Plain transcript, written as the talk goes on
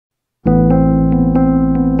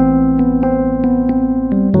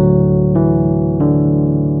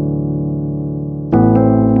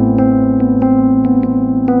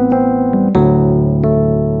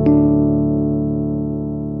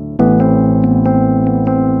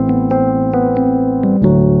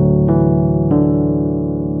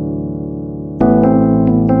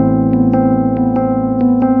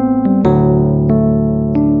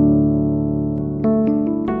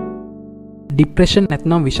Depression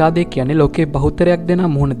නැත්නම් විෂාදය කියන්නේ ලෝකයේ බහුතරයක් දෙනා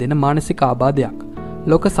මුහුණ දෙන මානසික ආබාධයක්.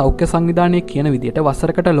 ලෝක සෞඛ්‍ය සංවිධානය කියන විදිහට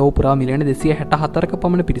වසරකට ලෝක පුරා මිලියන 264ක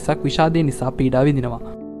පමණ පිරිසක් විෂාදය නිසා පීඩා විඳිනවා.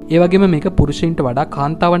 ඒ වගේම මේක පුරුෂයින්ට වඩා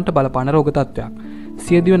කාන්තාවන්ට බලපාන රෝග තත්ත්වයක්.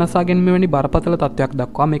 සියදිව නසා ගැනීම වැනි බරපතල තත්ත්වයක්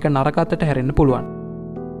දක්වා මේක නරක අතට හැරෙන්න පුළුවන්.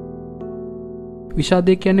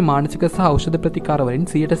 විෂාදය කියන්නේ මානසික සහ ඖෂධ ප්‍රතිකාර වලින්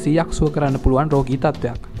 100% සුව කරන්න පුළුවන් රෝගී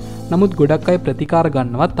තත්ත්වයක්. නමුත් ගොඩක් අය ප්‍රතිකාර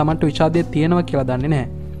ගන්නවත් Tamanට විෂාදය තියෙනවා කියලා දන්නේ නැහැ.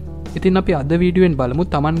 ඉතින් අපි අද වීඩියෝෙන් බලමු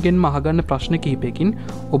Tamanගෙන්ම අහගන්න ප්‍රශ්න කිහිපයකින්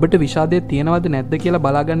ඔබට විෂාදය තියෙනවද නැද්ද කියලා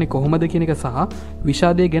බලාගන්නේ කොහොමද කියන එක සහ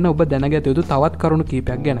විෂාදය ගැන ඔබ දැනගත යුතු තවත් කරුණු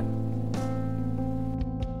කිහිපයක් ගැන.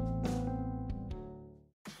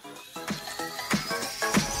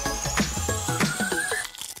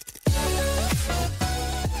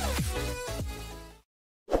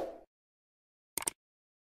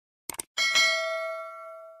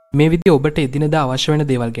 මේ විදිහේ ඔබට එදිනදා අවශ්‍ය වෙන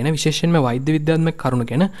දේවල් ගැන විශේෂයෙන්ම වෛද්‍ය විද්‍යාත්මක කරුණු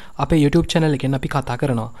ගැන අපේ YouTube channel එකෙන් අපි කතා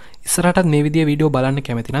කරනවා. ඉස්සරහටත් මේ විදිහේ වීඩියෝ බලන්න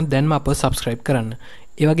කැමති නම් දැන්ම අපව subscribe කරන්න.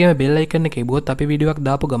 ඒ වගේම bell icon එක එබුවොත් අපි වීඩියෝ එකක්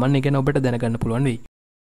දාපු ගමන් ඒ ගැන ඔබට දැනගන්න පුළුවන් වෙයි.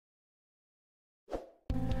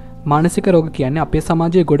 මානසික රෝග කියන්නේ අපේ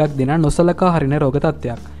සමාජයේ ගොඩක් දෙනා නොසලකා හරින රෝග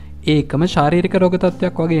තත්ත්වයක්. ඒකම ශාරීරික රෝග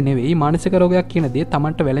තත්ත්වයක් වගේ නෙවෙයි. මානසික රෝගයක් කියන දේ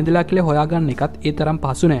Tamanට වැළඳිලා කියලා හොයාගන්න එකත් ඒ තරම්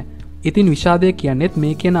පහසු නෑ. ඉතින් විෂාදය කියන්නේත්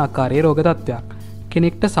මේ කියන ආකාරයේ රෝග තත්ත්වයක්.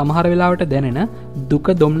 කෙනෙක්ට සමහර වෙලාවට දැනෙන දුක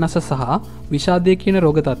දුම්නස සහ විෂාදය කියන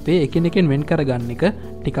රෝග තත්ත්වයේ එකිනෙකෙන් වෙන් කරගන්න එක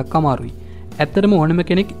ටිකක් අමාරුයි. ඇත්තටම ඕනම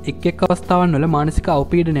කෙනෙක් එක් අවස්ථාවන් වල මානසික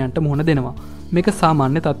අවපීඩනයන්ට මුහුණ දෙනවා. මේක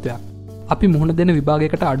සාමාන්‍ය තත්ත්වයක්. අපි මුහුණ දෙන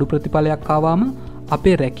විභාගයකට අඩු ප්‍රතිඵලයක් ආවම,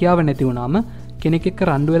 අපේ රැකියාව නැති වුණාම, කෙනෙක් එක්ක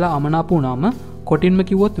රණ්ඩු වෙලා අමනාප වුණාම, කොටින්ම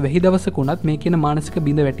කිව්වොත් වෙහි දවසක උනත් මේ කියන මානසික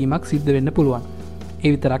බිඳ වැටීමක් සිද්ධ වෙන්න පුළුවන්.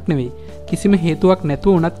 ඒ විතරක් නෙවෙයි. කිසිම හේතුවක්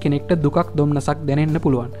නැතුව උනත් කෙනෙක්ට දුකක් දුම්නසක් දැනෙන්න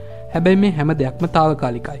පුළුවන්. හැබැයි මේ හැම දෙයක්ම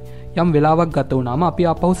తాවකාලිකයි. යම් වෙලාවක් ගත වුණාම අපි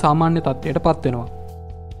ආපහු සාමාන්‍ය තත්ත්වයට පත් වෙනවා.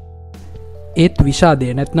 ඒත්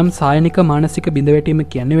විෂාදය නැත්නම් සායනික මානසික බිඳවැටීම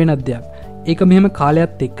කියන්නේ වෙනත් දෙයක්. ඒක මෙහෙම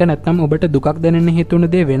කාලයත් එක්ක නැත්නම් ඔබට දුකක් දැනෙන්න හේතු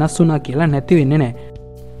වුණ දේ වෙනස් වුණා කියලා නැති වෙන්නේ නැහැ.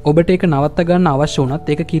 ඔබට ඒක නවත්ත ගන්න අවශ්‍ය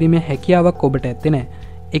වුණත් ඒක කිරීමේ හැකියාවක් ඔබට ඇත්තේ නැහැ.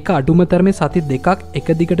 ඒක අඩුම තරමේ සති දෙකක්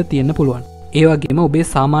එක දිගට තියෙන්න පුළුවන්. ඒ වගේම ඔබේ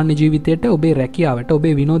සාමාන්‍ය ජීවිතයට, ඔබේ රැකියාවට,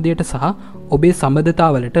 ඔබේ විනෝදයට සහ ඔබේ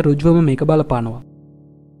සම්බන්ධතාවලට ඍජුවම මේක බලපානවා.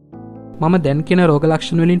 මම දැන් කියන රෝග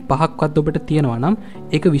ලක්ෂණ වලින් 5ක්වත් ඔබට තියෙනවා නම්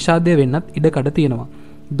ඒක විෂාදය වෙන්නත් ඉඩකඩ තියෙනවා.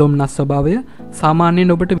 දුම්නස් ස්වභාවය,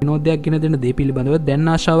 සාමාන්‍යයෙන් ඔබට විනෝදයක් ගෙන දෙන දේ පිළිබඳව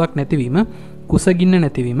දැන් ආශාවක් නැතිවීම, කුසගින්න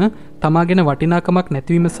නැතිවීම, තමාගෙන වටිනාකමක්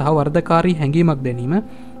නැතිවීම සහ වර්ධකාරී හැඟීමක් දැනීම,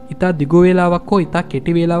 ඊට දිගු වේලාවක් හෝ ඊට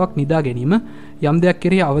කෙටි වේලාවක් නිදා ගැනීම, යම් දෙයක්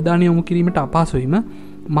කෙරෙහි අවධානය යොමු කිරීමට අපහසු වීම,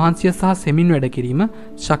 මහන්සිය සහ සෙමින් වැඩ කිරීම,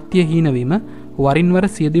 ශක්තිය හීන වීම, වරින් වර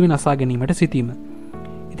සියදිවි නසා ගැනීමට සිටීම.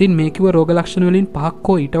 ඉතින් මේ කිව්ව රෝග ලක්ෂණ වලින් 5ක්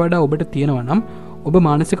හෝ ඊට වඩා ඔබට තියෙනවා නම් ඔබ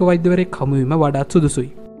මානසික වෛද්‍යවරයෙක් හමු වීම වඩාත් සුදුසුයි.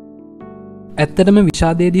 ඇත්තටම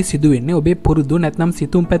විෂාදයේදී සිදුවෙන්නේ ඔබේ පුරුදු නැත්නම්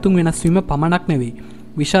සිතුම් පැතුම් වෙනස් වීම පමණක් නෙවෙයි.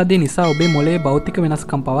 විෂාදය නිසා ඔබේ මොළයේ භෞතික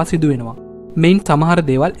වෙනස්කම් පවා සිදු වෙනවා. මේන් සමහර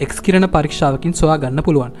දේවල් එක්ස් කිරණ පරීක්ෂාවකින් සොයා ගන්න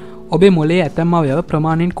පුළුවන්. ඔබේ මොළයේ ඇතැම් අවයව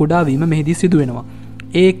ප්‍රමාණයෙන් කුඩා වීම මෙහිදී සිදු වෙනවා.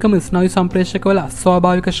 ඒ එක්කම ස්නායු සම්ප්‍රේෂකවල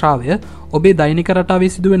අස්වාභාවික ශ්‍රාවය, ඔබේ දෛනික රටාවේ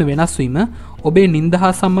සිදුවෙන වෙනස් වීම, ඔබේ නිින්ද හා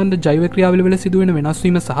සම්බන්ධ ජෛව ක්‍රියාවලිවල සිදුවෙන වෙනස්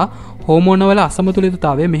වීම සහ හෝමෝනවල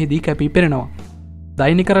අසමතුලිතතාවය මෙහිදී කැපී පෙනෙනවා.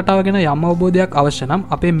 දෛනික රටාව ගැන යම් අවබෝධයක් අවශ්‍ය නම්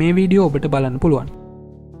අපේ මේ වීඩියෝ ඔබට බලන්න පුළුවන්.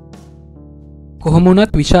 කොහොම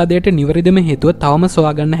වුණත් විෂාදයට නිවැරදිම හේතුව තවම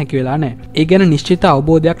සොයාගන්න හැකි වෙලා නැහැ. ඒ ගැන නිශ්චිත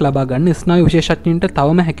අවබෝධයක් ලබා ගන්න ස්නායු විශේෂඥයින්ට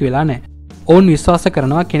තවම හැකි වෙලා නැහැ. ඔවුන් විශ්වාස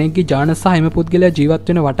කරනවා කෙනෙක්ගේ ජාන සහ එම පුද්ගලයා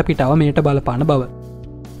ජීවත් වෙන වටපිටාව මෙයට බලපාන බව.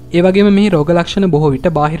 ඒ වගේම මේ රෝග ලක්ෂණ බොහෝ විට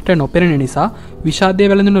බාහිරට නොපෙනෙන නිසා විෂාදය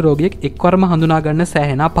වැළඳුණු රෝගියෙක් එක්වරම හඳුනා ගන්න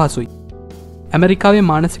සෑහෙන අපහසුයි. ඇමරිකාවේ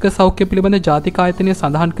මානසික සෞඛ්‍ය පිළිබඳ ජාතික ආයතනය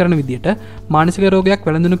සඳහන් කරන විදිහට මානසික රෝගයක්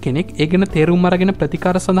වැළඳුණු කෙනෙක් ඒ ගැන තේරුම් අරගෙන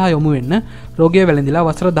ප්‍රතිකාර සඳහා යොමු වෙන්න රෝගය වැළඳිලා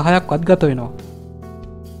වසර 10ක්වත් ගත වෙනවා.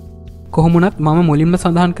 කොහොම වුණත් මම මුලින්ම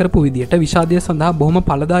සඳහන් කරපු විදිහට විෂාදය සඳහා බොහොම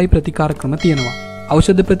ඵලදායී ප්‍රතිකාර ක්‍රම තියෙනවා.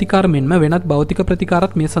 ඖෂධ ප්‍රතිකාර මෙන්ම වෙනත් භෞතික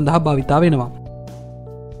ප්‍රතිකාරත් මේ සඳහා භාවිතා වෙනවා.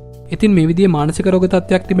 ඉතින් මේ විදිහේ මානසික රෝග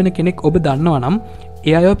තත්ත්වයක් තිබෙන කෙනෙක් ඔබ දන්නවා නම්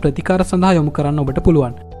ඒ අයව ප්‍රතිකාර සඳහා යොමු කරන්න ඔබට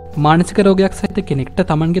පුළුවන්. මානසික රෝගයක් සහිත කෙනෙක්ට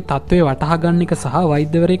Tamanගේ තත්ත්වය වටහා ගන්න එක සහ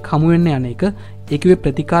වෛද්‍යවරයෙක් හමු වෙන්න යන එක, ඒකේ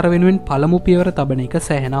ප්‍රතිකාර වෙනුවෙන් පළමු පියවර තබන එක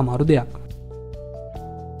සෑහෙන අමාරු දෙයක්.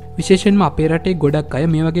 විශේෂයෙන්ම අපේ රටේ ගොඩක් අය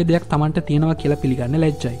මේ වගේ දෙයක් Tamanට තියෙනවා කියලා පිළිගන්න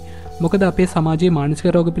ලැජ්ජයි. මොකද අපේ සමාජයේ මානසික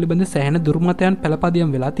රෝග පිළිබඳ සෑහෙන දුර්මතයන්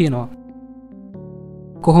පළපදියම් වෙලා තියෙනවා.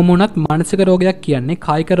 කොහොම වුණත් මානසික රෝගයක් කියන්නේ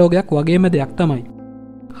කායික රෝගයක් වගේම දෙයක් තමයි.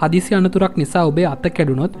 හදිසි අනතුරක් නිසා ඔබේ අත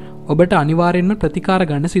කැඩුනොත් ඔබට අනිවාර්යෙන්ම ප්‍රතිකාර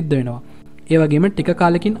ගන්න සිද්ධ වෙනවා. ඒ වගේම ටික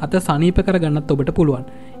කාලෙකින් අත සනීප කරගන්නත් ඔබට පුළුවන්.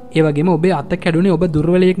 ඒ වගේම ඔබේ අත කැඩුනේ ඔබ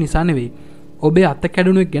දුර්වලයෙක් නිසා නෙවෙයි. ඔබේ අත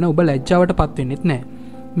කැඩුණු එක ගැන ඔබ ලැජ්ජාවට පත් වෙන්නෙත් නැහැ.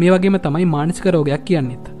 මේ වගේම තමයි මානසික රෝගයක්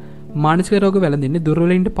කියන්නේත්. මානසික රෝග වැළඳෙන්නේ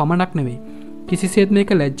දුර්වලයින්ට පමණක් නෙවෙයි. කිසිසේත්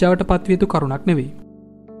මේක ලැජ්ජාවට පත්විය යුතු කරුණක් නෙවෙයි.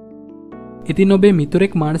 ඉතින් ඔබේ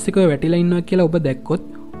මිතුරෙක් මානසිකව වැටිලා ඉන්නවා කියලා ඔබ දැක්කොත්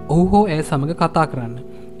ඔහු හෝ ඇය සමග කතා කරන්න.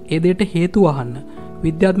 ඒ දෙයට හේතු අහන්න.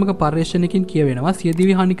 විද්‍යාත්මක පර්යේෂණයකින් කියවෙනවා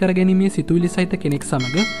සියදිවි හානි කර ගැනීමේ සිතුවිලි සහිත කෙනෙක්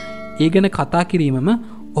සමග ඒ ගැන කතා කිරීමම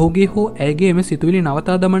ඔහුගේ හෝ ඇයගේම සිතුවිලි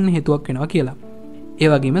නවතා දමන්න හේතුවක් වෙනවා කියලා. ඒ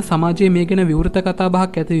වගේම සමාජයේ මේ ගැන විවෘත කතා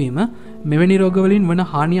බහක් ඇතිවීම මෙවැනි රෝගවලින් වන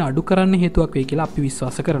හානිය අඩු කරන්න හේතුවක් වෙයි කියලා අපි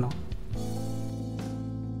විශ්වාස කරනවා.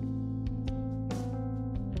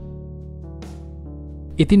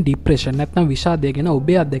 ඉතින් ડિප්‍රෙෂන් නැත්නම් විෂාදය ගැන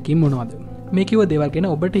ඔබේ අත්දැකීම් මොනවද? මේ කිව්ව දේවල් ගැන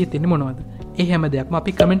ඔබට හිතෙන්නේ මොනවද? ඒ හැම දෙයක්ම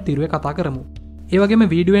අපි කමෙන්ට් තිරුවේ කතා කරමු. ඒ වගේම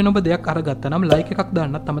වීඩියෝෙන් ඔබ දෙයක් අරගත්තා නම් ලයික් එකක්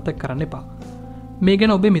දාන්නත් අමතක කරන්න එපා. මේ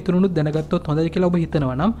ගැන ඔබේ මිතුරුනුත් දැනගත්තොත් හොඳයි කියලා ඔබ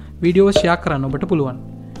හිතනවා නම් වීඩියෝව ෂෙයා කරන්න ඔබට පුළුවන්.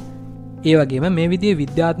 ඒ වගේම මේ විදිහේ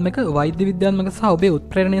විද්‍යාත්මක වෛද්‍ය විද්‍යාත්මක සහ ඔබේ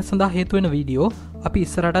උත්ප්‍රේරණය සඳහා හේතු වෙන වීඩියෝ අපි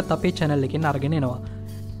ඉස්සරහටත් අපේ channel එකෙන් අරගෙන එනවා.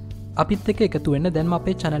 අපිත් එක්ක එකතු වෙන්න දැන්ම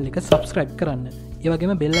අපේ channel එක subscribe කරන්න. ඒ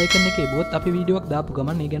වගේම bell icon එකේ බොත් අපි වීඩියෝවක් දාපු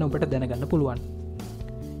ගමන් ඒ ගැන ඔබට දැනගන්න පුළුවන්.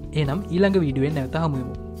 එහෙනම් ඊළඟ වීඩියෝවෙන් නැවත හමු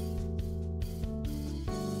වෙමු.